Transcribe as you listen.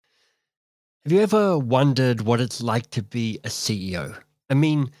Have you ever wondered what it's like to be a CEO? I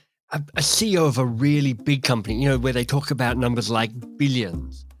mean, a CEO of a really big company, where they talk about numbers like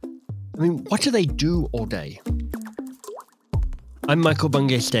billions. I mean, what do they do all day? I'm Michael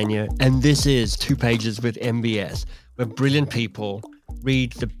Bungay-Stanier, and this is 2 Pages with MBS, where brilliant people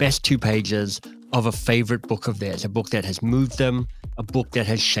read the best 2 pages of a favorite book of theirs, a book that has moved them, a book that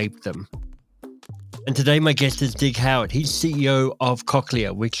has shaped them. And today my guest is Dig Howard. He's CEO of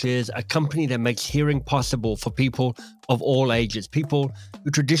Cochlear, which is a company that makes hearing possible for people of all ages, people who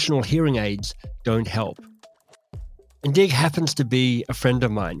traditional hearing aids don't help. And Dig happens to be a friend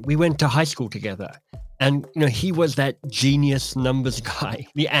of mine. We went to high school together. And, he was that genius numbers guy,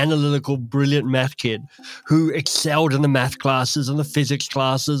 the analytical, brilliant math kid who excelled in the math classes and the physics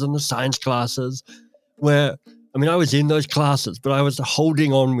classes and the science classes, where I was in those classes, but I was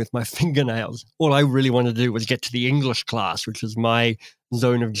holding on with my fingernails. All I really wanted to do was get to the English class, which was my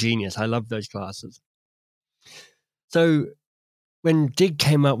zone of genius. I loved those classes. So when Dig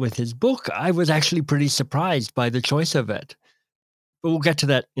came up with his book, I was actually pretty surprised by the choice of it. But we'll get to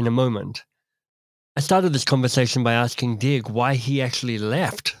that in a moment. I started this conversation by asking Dig why he actually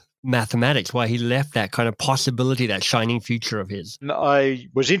left mathematics, why he left that kind of possibility, that shining future of his. I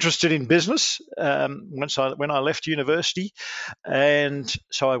was interested in business when I left university, and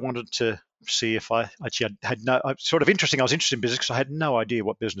so I wanted to see if I actually had no. Sort of interesting. I was interested in business because I had no idea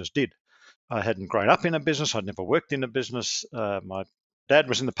what business did. I hadn't grown up in a business. I'd never worked in a business. My dad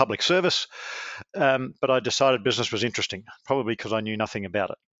was in the public service, but I decided business was interesting, probably because I knew nothing about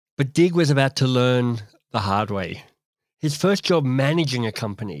it. But Dig was about to learn the hard way. His first job managing a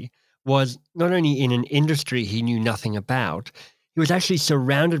company was not only in an industry he knew nothing about, he was actually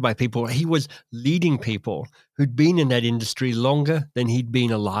surrounded by people. He was leading people who'd been in that industry longer than he'd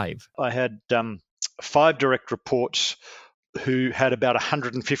been alive. I had 5 direct reports who had about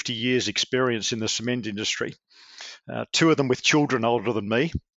 150 years experience in the cement industry. 2 of them with children older than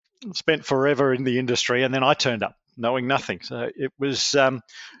me, spent forever in the industry, and then I turned up knowing nothing. So it was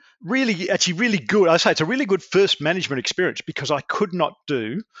really good. I say it's a really good first management experience because I could not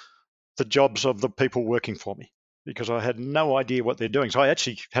do the jobs of the people working for me because I had no idea what they're doing. So I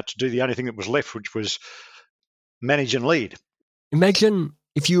actually had to do the only thing that was left, which was manage and lead. Imagine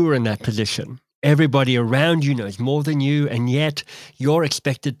if you were in that position. Everybody around you knows more than you, and yet you're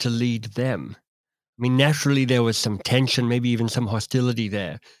expected to lead them. Naturally, there was some tension, maybe even some hostility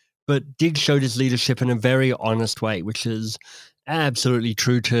there. But Dig showed his leadership in a very honest way, which is absolutely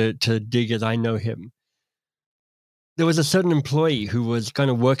true to Dig as I know him. There was a certain employee who was kind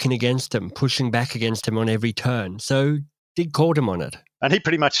of working against him, pushing back against him on every turn. So Dig called him on it. And he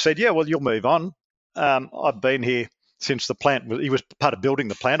pretty much said, yeah, well, you'll move on. I've been here since the plant, he was part of building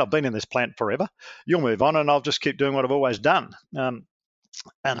the plant. I've been in this plant forever. You'll move on and I'll just keep doing what I've always done. And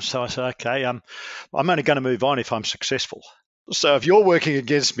so I said, okay, I'm only going to move on if I'm successful. So if you're working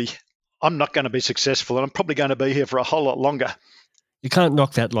against me, I'm not going to be successful and I'm probably going to be here for a whole lot longer. You can't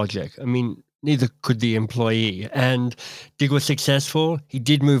knock that logic. Neither could the employee. And Dig was successful. He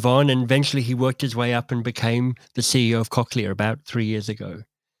did move on and eventually he worked his way up and became the CEO of Cochlear about 3 years ago.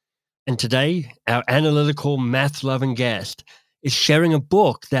 And today, our analytical, math-loving guest is sharing a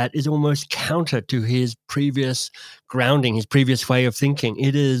book that is almost counter to his previous grounding, his previous way of thinking.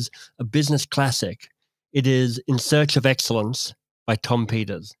 It is a business classic. It is In Search of Excellence by Tom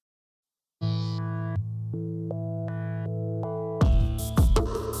Peters.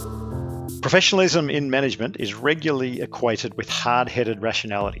 Professionalism in management is regularly equated with hard-headed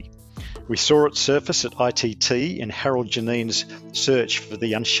rationality. We saw it surface at ITT in Harold Geneen's search for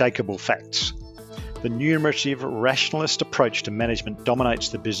the unshakable facts. The numerative, rationalist approach to management dominates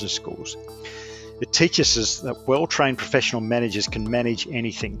the business schools. It teaches us that well-trained professional managers can manage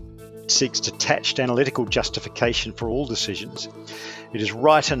anything. It seeks detached analytical justification for all decisions. It is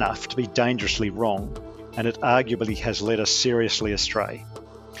right enough to be dangerously wrong, and it arguably has led us seriously astray.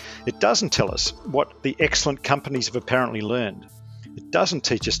 It doesn't tell us what the excellent companies have apparently learned. It doesn't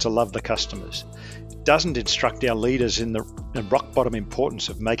teach us to love the customers. It doesn't instruct our leaders in the rock-bottom importance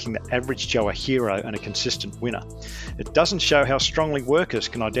of making the average Joe a hero and a consistent winner. It doesn't show how strongly workers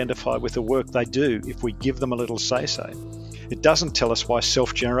can identify with the work they do if we give them a little say-so. It doesn't tell us why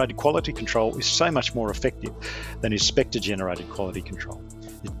self-generated quality control is so much more effective than inspector-generated quality control.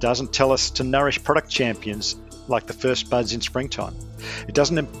 It doesn't tell us to nourish product champions like the first buds in springtime. It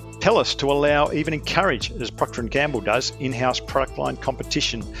doesn't tell us to allow, even encourage, as Procter & Gamble does, in-house product line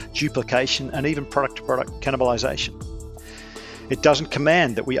competition, duplication, and even product-to-product cannibalization. It doesn't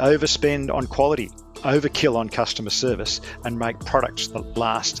command that we overspend on quality, overkill on customer service, and make products that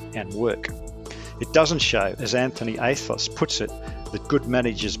last and work. It doesn't show, as Anthony Athos puts it, that good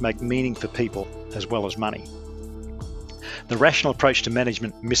managers make meaning for people as well as money. The rational approach to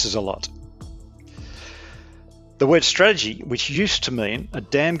management misses a lot. The word strategy, which used to mean a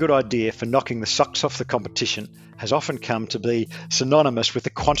damn good idea for knocking the socks off the competition, has often come to be synonymous with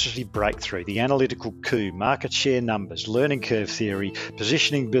the quantity breakthrough, the analytical coup, market share numbers, learning curve theory,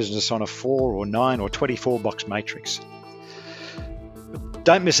 positioning business on a 4 or 9 or 24 box matrix. But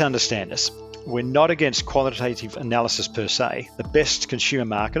don't misunderstand us. We're not against qualitative analysis per se. The best consumer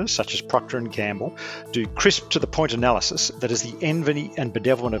marketers, such as Procter & Gamble, do crisp to the point analysis that is the envy and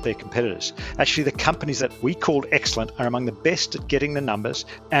bedevilment of their competitors. Actually, the companies that we called excellent are among the best at getting the numbers,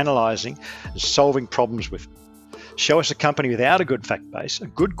 analysing, and solving problems with. Show us a company without a good fact base, a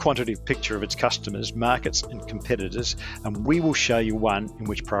good quantitative picture of its customers, markets, and competitors, and we will show you one in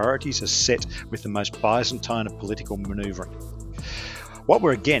which priorities are set with the most Byzantine of political manoeuvring. What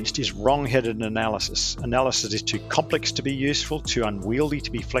we're against is wrong-headed analysis. Analysis is too complex to be useful, too unwieldy to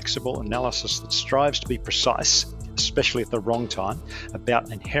be flexible. Analysis that strives to be precise, especially at the wrong time,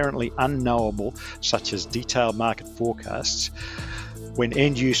 about inherently unknowable, such as detailed market forecasts, when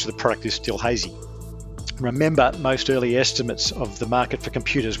end use of the product is still hazy. Remember, most early estimates of the market for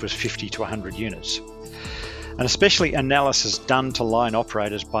computers was 50 to 100 units. And especially analysis done to line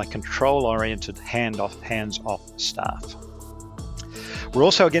operators by control-oriented, hands-off staff. We're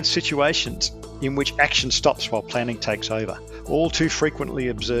also against situations in which action stops while planning takes over. All too frequently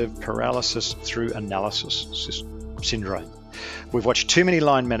observed paralysis through analysis syndrome. We've watched too many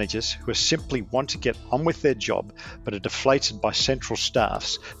line managers who simply want to get on with their job but are deflated by central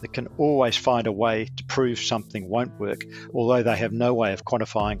staffs that can always find a way to prove something won't work, although they have no way of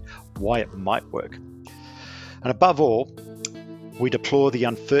quantifying why it might work. And above all, we deplore the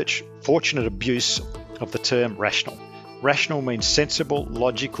unfortunate abuse of the term rational. Rational means sensible,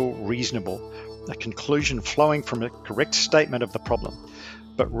 logical, reasonable, a conclusion flowing from a correct statement of the problem.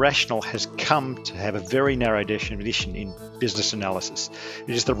 But rational has come to have a very narrow definition in business analysis.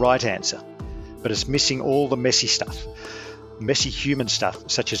 It is the right answer, but it's missing all the messy stuff, messy human stuff,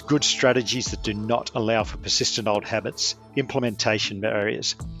 such as good strategies that do not allow for persistent old habits, implementation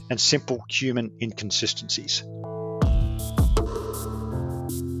barriers, and simple human inconsistencies.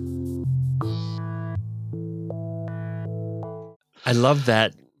 I love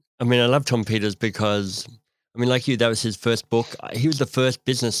that. I mean, I love Tom Peters because, I mean, like you, that was his first book. He was the first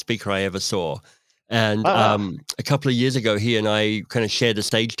business speaker I ever saw. And a couple of years ago, he and I kind of shared a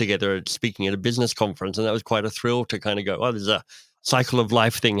stage together at speaking at a business conference. And that was quite a thrill to kind of go, oh, there's a cycle of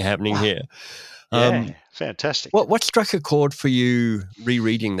life thing happening here. Yeah, fantastic. What struck a chord for you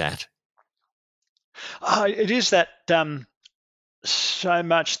rereading that? It is that so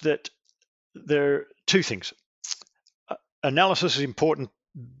much that there are two things. Analysis is important,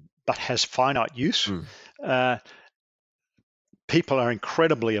 but has finite use. People are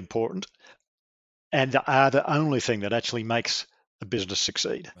incredibly important and are the only thing that actually makes a business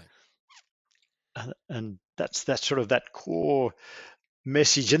succeed. Right. And that's sort of that core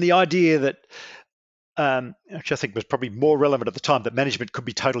message. And the idea that, actually I think was probably more relevant at the time, that management could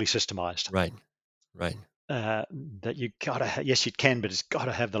be totally systemized. Right. That you gotta, yes, you can, but it's got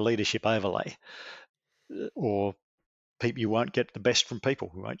to have the leadership overlay, or you won't get the best from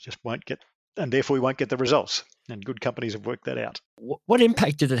people. We won't get, and therefore we won't get the results. And good companies have worked that out. What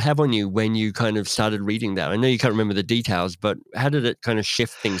impact did it have on you when you kind of started reading that? I know you can't remember the details, but how did it kind of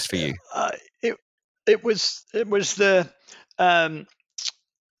shift things for you? It was the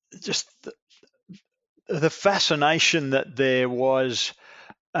just the fascination that there was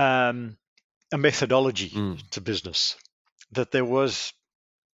a methodology to business, that there was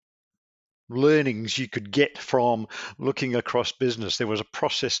learnings you could get from looking across business. There was a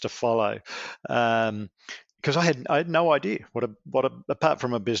process to follow, because I had no idea what apart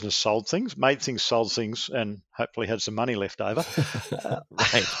from a business sold things, made things, sold things, and hopefully had some money left over.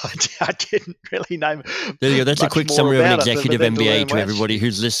 Right. I didn't really know. There you go. That's a quick summary of an executive MBA to everybody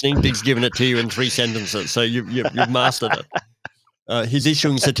who's listening. Dig's given it to you in 3 sentences, so you've mastered it. He's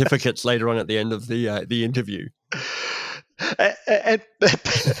issuing certificates later on at the end of the interview. And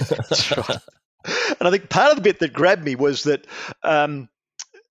that's right. And I think part of the bit that grabbed me was that,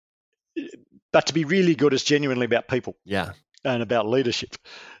 but to be really good is genuinely about people, and about leadership.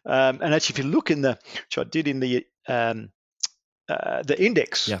 And actually, if you look which I did in the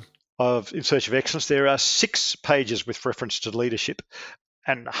index of In Search of Excellence, there are 6 pages with reference to leadership,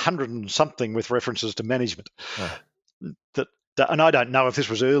 and 100 and something with references to management. And I don't know if this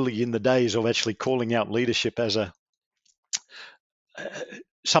was early in the days of actually calling out leadership as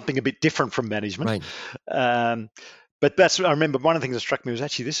something a bit different from management. Right. But I remember one of the things that struck me was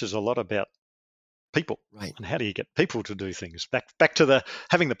actually this is a lot about people. Right. And how do you get people to do things? Back to the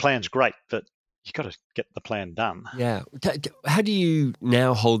having the plan's great, but you've got to get the plan done. Yeah. How do you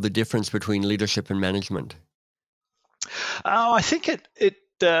now hold the difference between leadership and management? I think it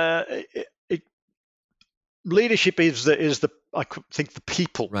leadership is the I think the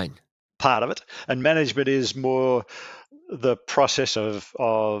people Right. part of it, and management is more the process of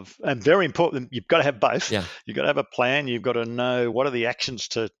and very important. You've got to have both. Yeah. You've got to have a plan. You've got to know what are the actions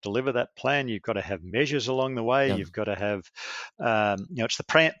to deliver that plan. You've got to have measures along the way. Yeah. You've got to have, it's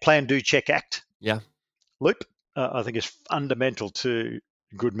the plan, do, check, act Yeah. loop. I think is fundamental to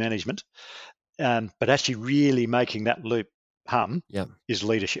good management. But actually, really making that loop hum Yeah. is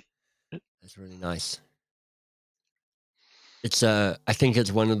leadership. That's really nice. It's I think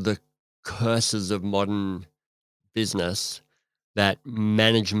it's one of the curses of modern business that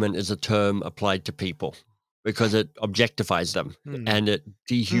management is a term applied to people because it objectifies them and it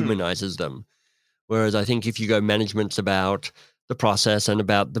dehumanizes them. Whereas I think if you go, management's about the process and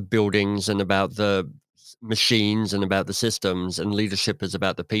about the buildings and about the machines and about the systems, and leadership is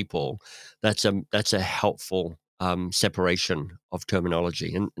about the people. That's a helpful separation of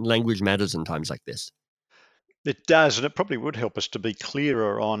terminology, and language matters in times like this. It does, and it probably would help us to be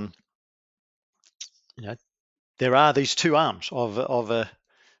clearer on, there are these two arms of a,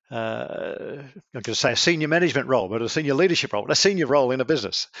 I'm going to say a senior management role, but a senior leadership role, a senior role in a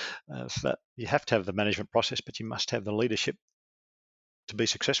business. So that you have to have the management process, but you must have the leadership to be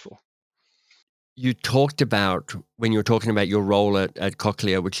successful. You talked about, when you were talking about your role at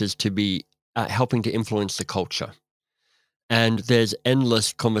Cochlear, which is to be helping to influence the culture. And there's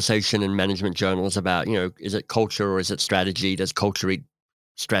endless conversation in management journals about, is it culture or is it strategy? Does culture eat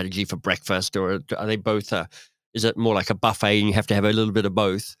strategy for breakfast, or are they both? Is it more like a buffet and you have to have a little bit of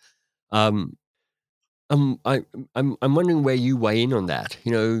both? I'm wondering where you weigh in on that.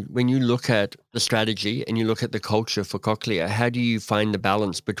 When you look at the strategy and you look at the culture for Cochlear, how do you find the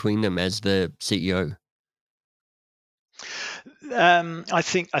balance between them as the CEO? I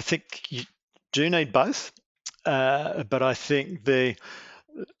think you do need both, but I think the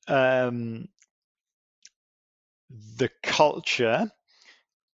culture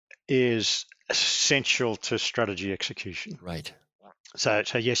is essential to strategy execution. Right. So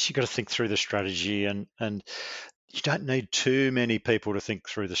yes, you've got to think through the strategy, and you don't need too many people to think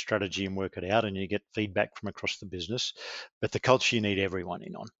through the strategy and work it out, and you get feedback from across the business. But the culture, you need everyone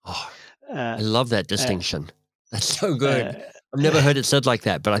in on. Oh, I Uh, love that distinction. That's so good. uh, I've never heard it said like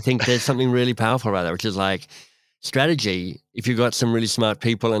that, but I think there's something really powerful about that, which is like strategy. If you've got some really smart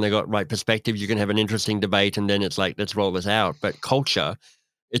people and they got right perspectives, you can have an interesting debate, and then it's like, let's roll this out. But culture,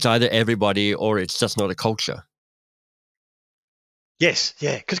 it's either everybody or it's just not a culture. yes,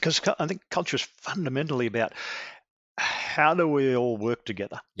 yeah, because I think culture is fundamentally about how do we all work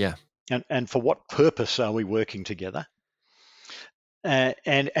together, Yeah. and for what purpose are we working together, and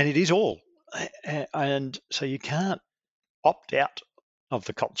it is all, and so you can't opt out of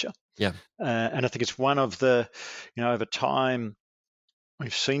the culture. Yeah. And I think it's one of the, over time,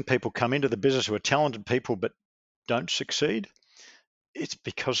 we've seen people come into the business who are talented people but don't succeed. It's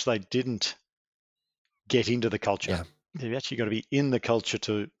because they didn't get into the culture. Yeah. You've actually got to be in the culture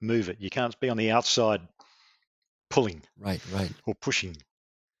to move it. You can't be on the outside pulling Right. Right. or pushing.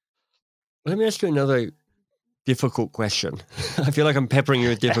 Let me ask you another difficult question. I feel like I'm peppering you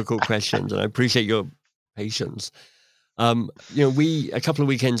with difficult questions, and I appreciate your patience. A couple of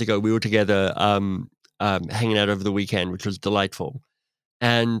weekends ago, we were together hanging out over the weekend, which was delightful.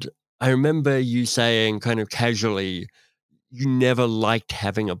 And I remember you saying kind of casually, you never liked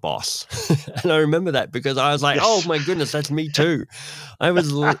having a boss. And I remember that because I was like, Yes. oh my goodness, that's me too. I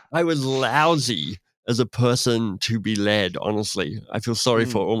was lousy as a person to be led, honestly. I feel sorry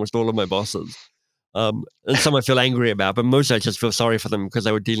for almost all of my bosses. And some I feel angry about, but mostly I just feel sorry for them because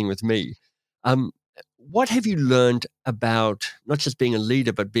they were dealing with me. What have you learned about not just being a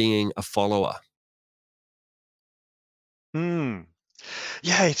leader, but being a follower?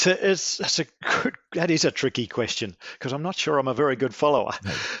 Yeah, that is a tricky question because I'm not sure I'm a very good follower.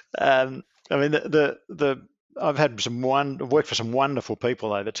 Right. I mean, I've worked for some wonderful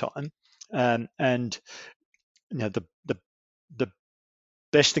people over time, and the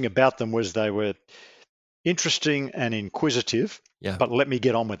best thing about them was they were interesting and inquisitive, Yeah. but let me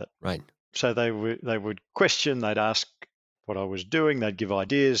get on with it. Right. So they would question, they'd ask what I was doing, they'd give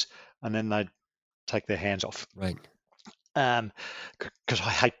ideas, and then they'd take their hands off. Right. Because I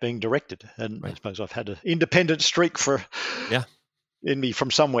hate being directed, and Right. I suppose I've had an independent streak in me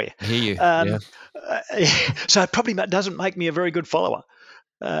from somewhere. I hear you. Yeah. So it probably doesn't make me a very good follower.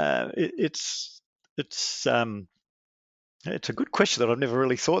 It's a good question that I've never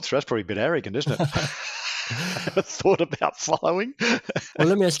really thought through. That's probably a bit arrogant, isn't it? I never thought about following. Well,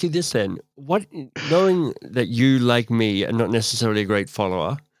 let me ask you this then. Knowing that you, like me, are not necessarily a great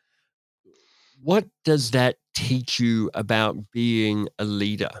follower, what does that teach you about being a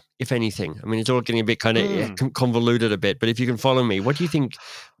leader, if anything? I mean, it's all getting a bit kind of convoluted a bit, but if you can follow me, what do you think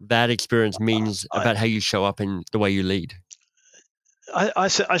that experience means about how you show up in the way you lead? I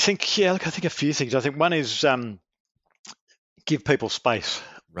think, yeah, look, I think a few things. I think one is give people space.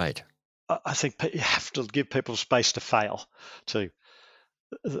 Right. I think you have to give people space to fail too.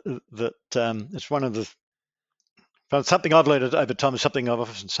 That it's one of the something I've learned over time. Something I've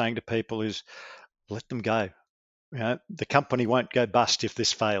often saying to people is, let them go. You know, the company won't go bust if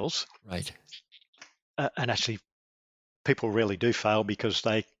this fails. Right. And actually, people really do fail because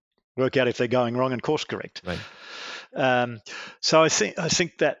they work out if they're going wrong and course correct. Right. So I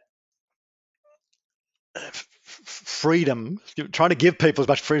think that freedom, trying to give people as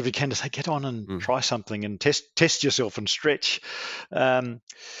much freedom as you can to say, get on and try something and test yourself and stretch.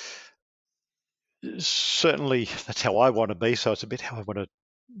 Certainly, that's how I want to be. So it's a bit how I want to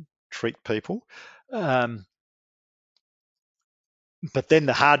treat people. But then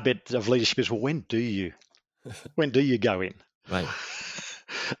the hard bit of leadership is, well, when do you go in? Right.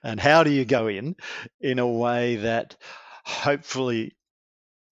 And how do you go in a way that hopefully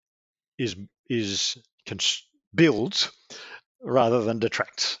builds rather than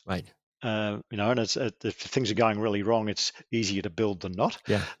detracts? Right. And if things are going really wrong, it's easier to build than not.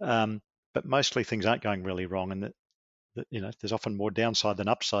 Yeah. But mostly things aren't going really wrong, and that there's often more downside than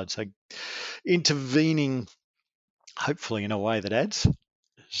upside. So intervening, hopefully in a way that adds,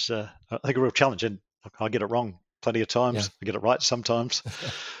 is I think a real challenge. And I get it wrong plenty of times. Yeah. I get it right sometimes.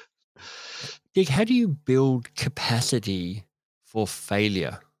 Dick, how do you build capacity for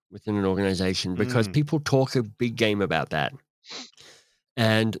failure within an organization? Because people talk a big game about that.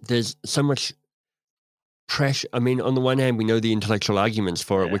 And there's so much pressure. I mean, on the one hand, we know the intellectual arguments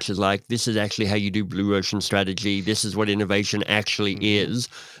for it, which is like, this is actually how you do blue ocean strategy. This is what innovation actually is,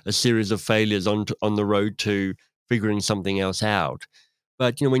 a series of failures on the road to figuring something else out.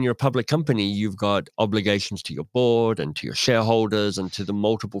 But, when you're a public company, you've got obligations to your board and to your shareholders and to the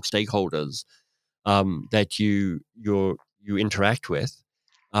multiple stakeholders that you interact with.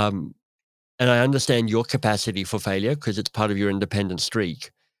 And I understand your capacity for failure because it's part of your independent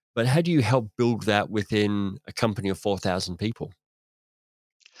streak. But how do you help build that within a company of 4,000 people?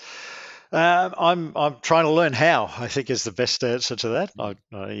 I'm trying to learn how, I think, is the best answer to that. I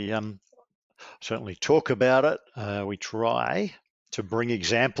certainly talk about it. We try to bring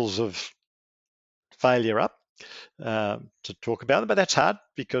examples of failure up to talk about them, but that's hard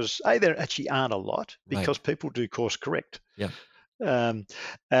because there actually aren't a lot because people do course correct. Yeah. And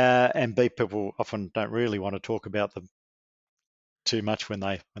B, people often don't really want to talk about them too much when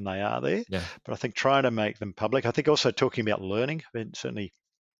they are there. Yeah. But I think trying to make them public. I think also talking about learning. I mean, certainly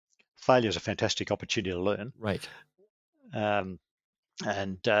failure is a fantastic opportunity to learn. Right. And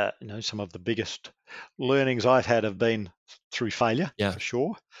some of the biggest learnings I've had have been through failure, for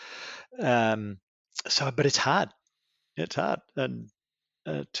sure. But it's hard. It's hard, and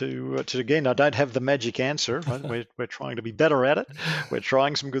to again, I don't have the magic answer. Right? We're trying to be better at it. We're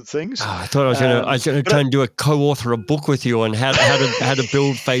trying some good things. I thought I was going to try and do a co-author a book with you on how to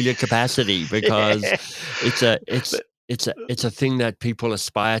build failure capacity, because it's a thing that people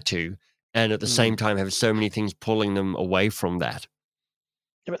aspire to, and at the same time have so many things pulling them away from that.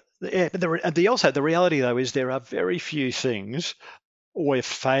 But the reality though is there are very few things where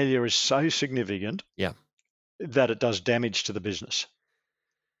failure is so significant that it does damage to the business.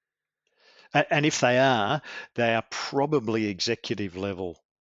 And if they are probably executive level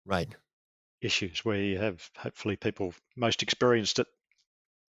issues where you have hopefully people most experienced at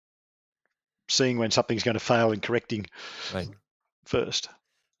seeing when something's going to fail and correcting first.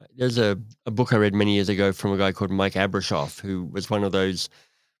 There's a book I read many years ago from a guy called Mike Abrashoff, who was one of those.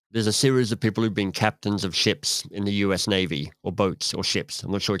 There's a series of people who've been captains of ships in the US Navy, or boats or ships. I'm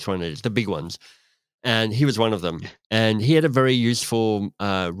not sure which one it is, the big ones. And he was one of them. And he had a very useful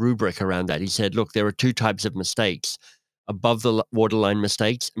rubric around that. He said, look, there are two types of mistakes: above the waterline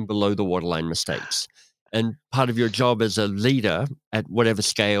mistakes and below the waterline mistakes. And part of your job as a leader at whatever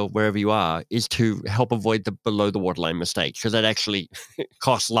scale, wherever you are, is to help avoid the below the waterline mistakes, because that actually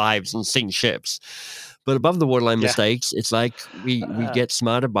costs lives and sinks ships. But above the waterline mistakes, it's like we get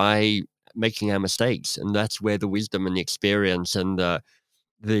smarter by making our mistakes. And that's where the wisdom and the experience and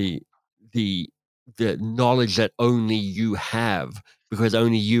the knowledge that only you have, because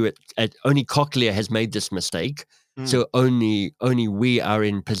only you only Cochlear has made this mistake. So only we are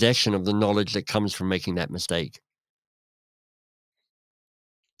in possession of the knowledge that comes from making that mistake.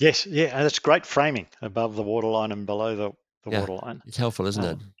 Yes, yeah, that's great framing, above the waterline and below the Yeah, waterline. it's helpful, isn't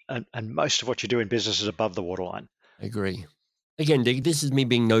it? And most of what you do in business is above the waterline. I agree. Again, this is me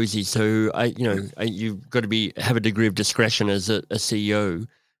being nosy, so you've got to have a degree of discretion as a CEO.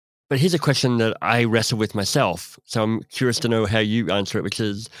 But here's a question that I wrestle with myself. So I'm curious to know how you answer it, which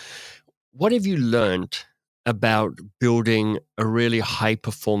is, what have you learned about building a really high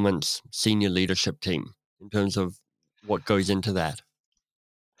performance senior leadership team in terms of what goes into that?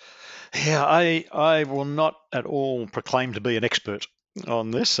 Yeah, I will not at all proclaim to be an expert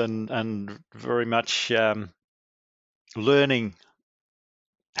on this, and very much have been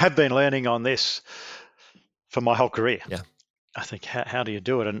learning on this for my whole career. Yeah. I think, how do you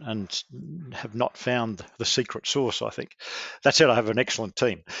do it, and have not found the secret sauce. I think that said, I have an excellent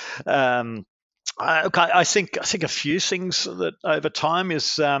team. I think a few things that over time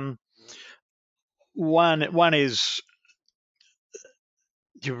is, one is,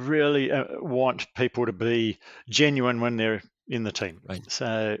 you really want people to be genuine when they're in the team. Right.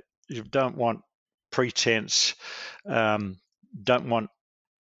 So you don't want pretense, don't want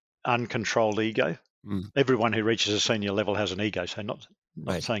uncontrolled ego. Everyone who reaches a senior level has an ego. So not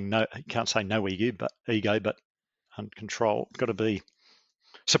Right. saying no, can't say no ego, but uncontrolled. Got to be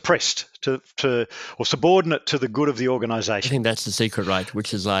suppressed to or subordinate to the good of the I organization. think that's the secret, right?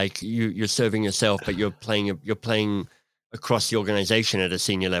 Which is like you're serving yourself, but you're playing across the organization at a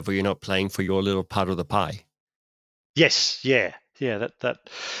senior level. You're not playing for your little part of the pie. Yes, yeah. That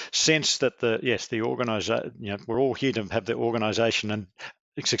sense that the organization, we're all here to have the organization and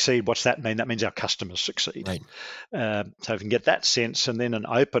succeed. What's that mean? That means our customers succeed. Right. So if you can get that sense, and then an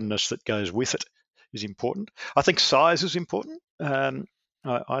openness that goes with it, is important. I think size is important.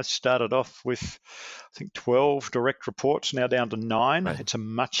 I started off with, I think, 12 direct reports, now down to 9. Right. It's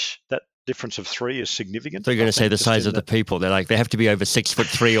that difference of 3 is significant. So you're going to say the size of the people. They're like, they have to be over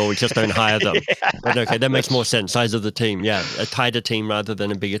 6'3", or we just don't hire them. Yeah. But okay, that makes more sense. Size of the team. Yeah. A tighter team rather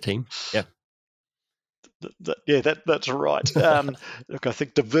than a bigger team. Yeah. That's right. Look, I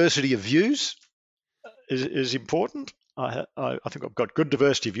think diversity of views is important. I think I've got good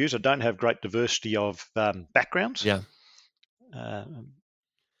diversity of views. I don't have great diversity of backgrounds. Yeah.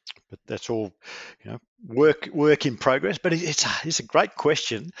 But that's all, work in progress. But it's a great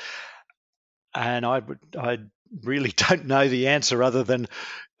question, and I really don't know the answer other than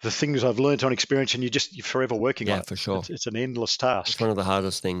the things I've learned on experience, and you're forever working on it. Yeah, for sure. It's an endless task. It's one of the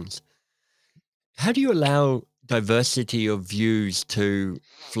hardest things. How do you allow diversity of views to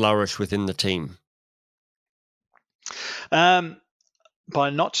flourish within the team? By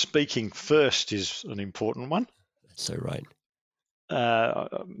not speaking first is an important one. That's so right.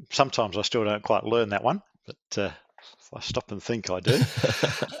 Sometimes I still don't quite learn that one, but if I stop and think, I do.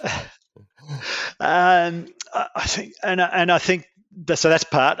 I think, and I think so. That's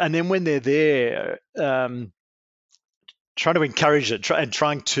part. And then when they're there, trying to encourage it and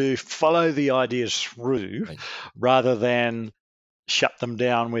trying to follow the ideas through, right, rather than shut them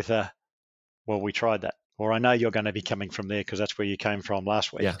down with well, we tried that, or I know you're going to be coming from there because that's where you came from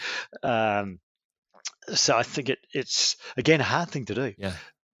last week. Yeah. So I think it's, again, a hard thing to do. Yeah.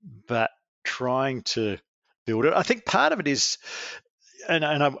 But trying to build it. I think part of it is, and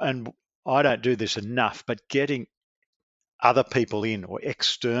I don't do this enough, but getting other people in or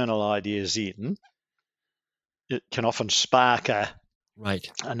external ideas in, it can often spark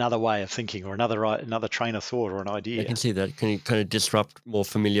another way of thinking, or another train of thought, or an idea. I can see that. Can you kind of disrupt more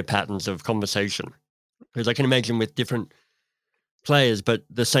familiar patterns of conversation? Because I can imagine with different players, but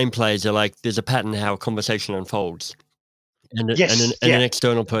the same players are like, there's a pattern how a conversation unfolds. And an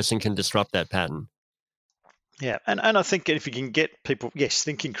external person can disrupt that pattern. Yeah, and I think if you can get people,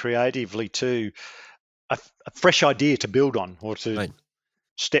 thinking creatively to a fresh idea to build on or to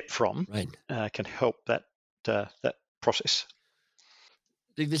step from, can help that process.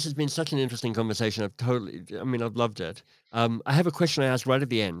 This has been such an interesting conversation. I've loved it. I have a question I asked right at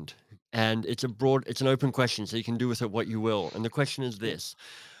the end, and it's an open question, so you can do with it what you will. And the question is this: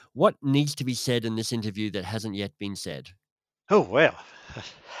 what needs to be said in this interview that hasn't yet been said? Oh, wow.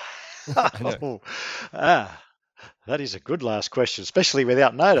 That is a good last question, especially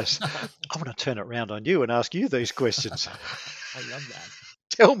without notice. I want to turn it around on you and ask you these questions. I love that.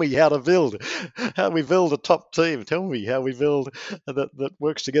 Tell me how we build a top team. Tell me how we build that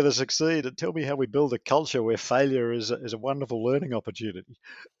works together, succeed, and tell me how we build a culture where failure is a wonderful learning opportunity.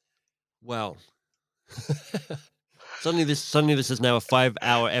 Wow. Suddenly this is now a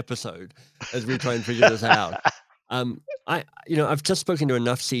 5-hour episode as we try and figure this out. I've just spoken to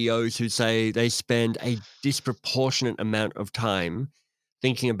enough CEOs who say they spend a disproportionate amount of time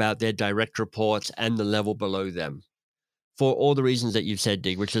thinking about their direct reports and the level below them. for all the reasons that you've said,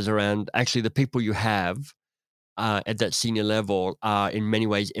 Dig, which is around actually the people you have at that senior level are in many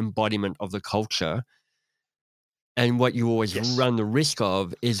ways embodiment of the culture. And what you always Yes. run the risk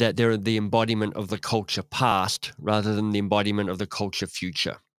of is that they're the embodiment of the culture past rather than the embodiment of the culture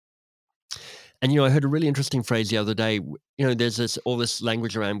future. And, I heard a really interesting phrase the other day. There's all this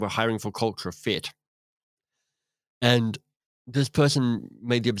language around we're hiring for culture fit. And this person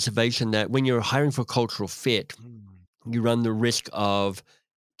made the observation that when you're hiring for cultural fit, you run the risk of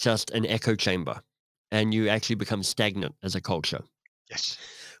just an echo chamber and you actually become stagnant as a culture. Yes.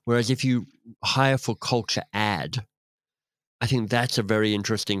 Whereas if you hire for culture add, I think that's a very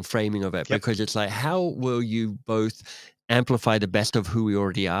interesting framing of it, because it's like, how will you both amplify the best of who we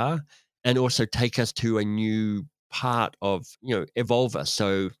already are and also take us to a new part of, evolve us.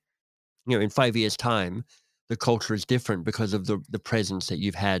 So, in 5 years' time, the culture is different because of the presence that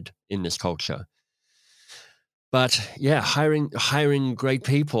you've had in this culture. But yeah, hiring great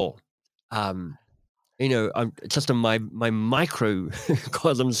people, just on my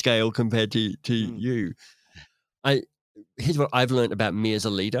microcosm scale compared to you. Here's what I've learned about me as a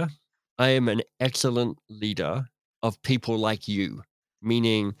leader. I am an excellent leader of people like you,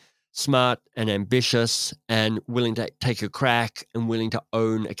 meaning smart and ambitious and willing to take a crack and willing to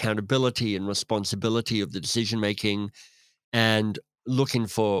own accountability and responsibility of the decision making, and looking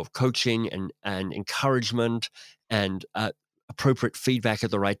for coaching and encouragement and appropriate feedback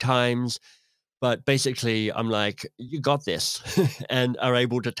at the right times. But basically, I'm like, you got this, and are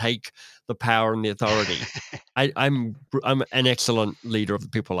able to take the power and the authority. I'm an excellent leader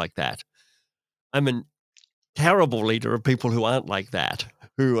of people like that. I'm a terrible leader of people who aren't like that,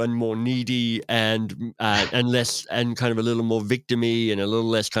 who are more needy and less, and kind of a little more victim-y and a little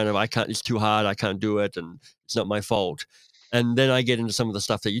less kind of, it's too hard, I can't do it, and it's not my fault. And then I get into some of the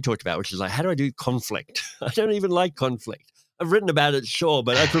stuff that you talked about, which is like, how do I do conflict? I don't even like conflict. I've written about it, sure,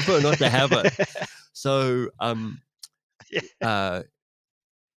 but I prefer not to have it. So, one of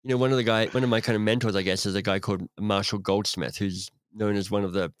my kind of mentors, I guess, is a guy called Marshall Goldsmith, who's known as one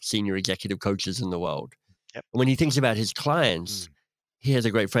of the senior executive coaches in the world. Yep. When he thinks about his clients, he has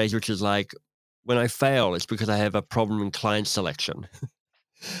a great phrase, which is like, when I fail, it's because I have a problem in client selection.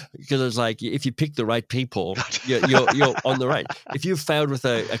 Because it's like, if you pick the right people, you're on the right. If you failed with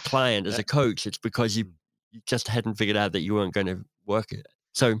a client as a coach, it's because you just hadn't figured out that you weren't going to work it.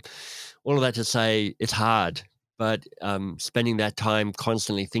 So all of that to say, it's hard, but spending that time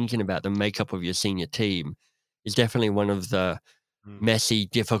constantly thinking about the makeup of your senior team is definitely one of the messy,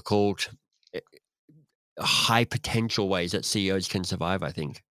 difficult, high potential ways that CEOs can survive, I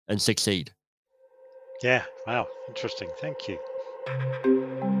think, and succeed. Yeah. Wow. Interesting. Thank you.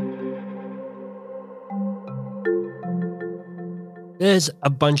 There's a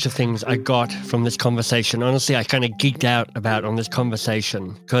bunch of things I got from this conversation. Honestly, I kind of geeked out about on this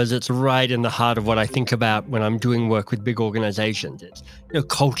conversation because it's right in the heart of what I think about when I'm doing work with big organizations. It's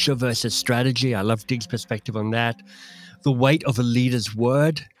culture versus strategy. I love Dig's perspective on that. The weight of a leader's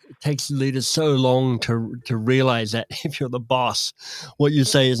word. It takes leaders so long to realize that if you're the boss, what you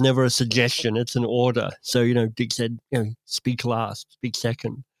say is never a suggestion, it's an order. So, Dig said, speak last, speak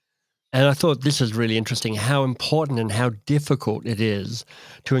second. And I thought this was really interesting, how important and how difficult it is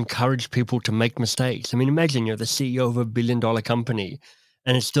to encourage people to make mistakes. I mean, imagine you're the CEO of $1 billion company,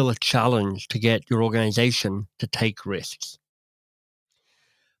 and it's still a challenge to get your organization to take risks.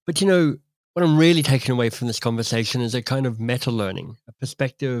 But, what I'm really taking away from this conversation is a kind of meta-learning, a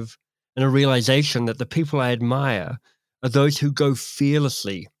perspective and a realization that the people I admire are those who go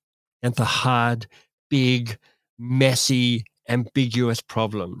fearlessly at the hard, big, messy, ambiguous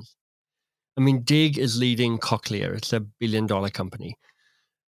problems. I mean, Dig is leading Cochlear. It's $1 billion company.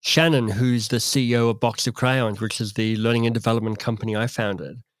 Shannon, who's the CEO of Box of Crayons, which is the learning and development company I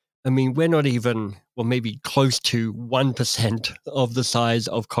founded. I mean, we're not even, well, maybe close to 1% of the size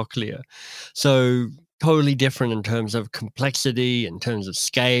of Cochlear. So totally different in terms of complexity, in terms of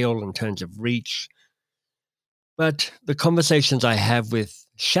scale, in terms of reach. But the conversations I have with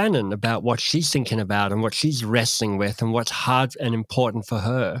Shannon about what she's thinking about and what she's wrestling with and what's hard and important for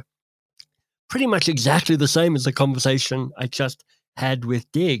her, pretty much exactly the same as the conversation I just had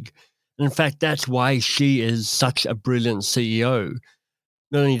with Dig. And in fact, that's why she is such a brilliant CEO.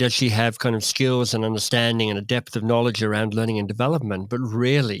 Not only does she have kind of skills and understanding and a depth of knowledge around learning and development, but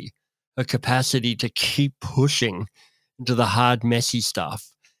really her capacity to keep pushing into the hard, messy stuff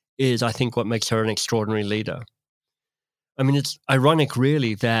is, I think, what makes her an extraordinary leader. I mean, it's ironic,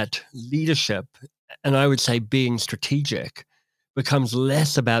 really, that leadership, and I would say being strategic, becomes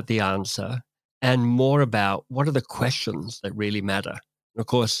less about the answer and more about what are the questions that really matter. And of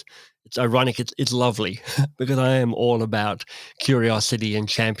course, it's ironic, it's lovely because I am all about curiosity and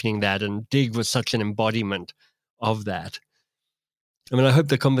championing that. And Dig was such an embodiment of that. I mean, I hope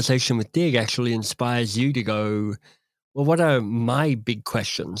the conversation with Dig actually inspires you to go, well, what are my big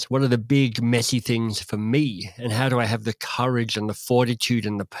questions? What are the big, messy things for me? And how do I have the courage and the fortitude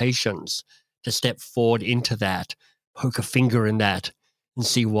and the patience to step forward into that, poke a finger in that, and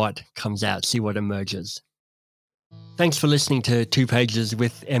see what comes out, see what emerges? Thanks for listening to 2 Pages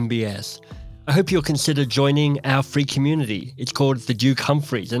with MBS. I hope you'll consider joining our free community. It's called the Duke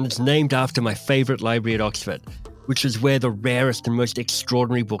Humphreys, and it's named after my favorite library at Oxford, which is where the rarest and most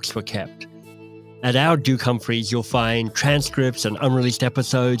extraordinary books were kept. At our Duke Humphreys, you'll find transcripts and unreleased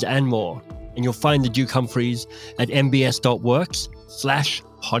episodes and more. And you'll find the Duke Humphreys at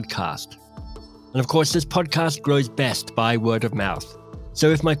mbs.works/podcast. And of course, this podcast grows best by word of mouth. So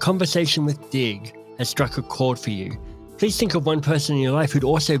if my conversation with Dig has struck a chord for you, please think of one person in your life who'd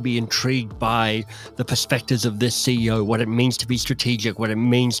also be intrigued by the perspectives of this CEO, what it means to be strategic, what it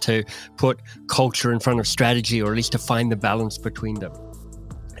means to put culture in front of strategy, or at least to find the balance between them.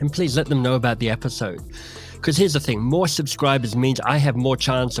 And please let them know about the episode. Because here's the thing, more subscribers means I have more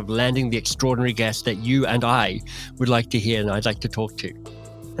chance of landing the extraordinary guests that you and I would like to hear and I'd like to talk to.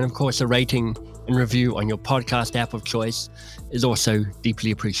 And of course, a rating and review on your podcast app of choice is also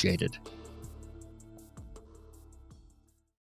deeply appreciated.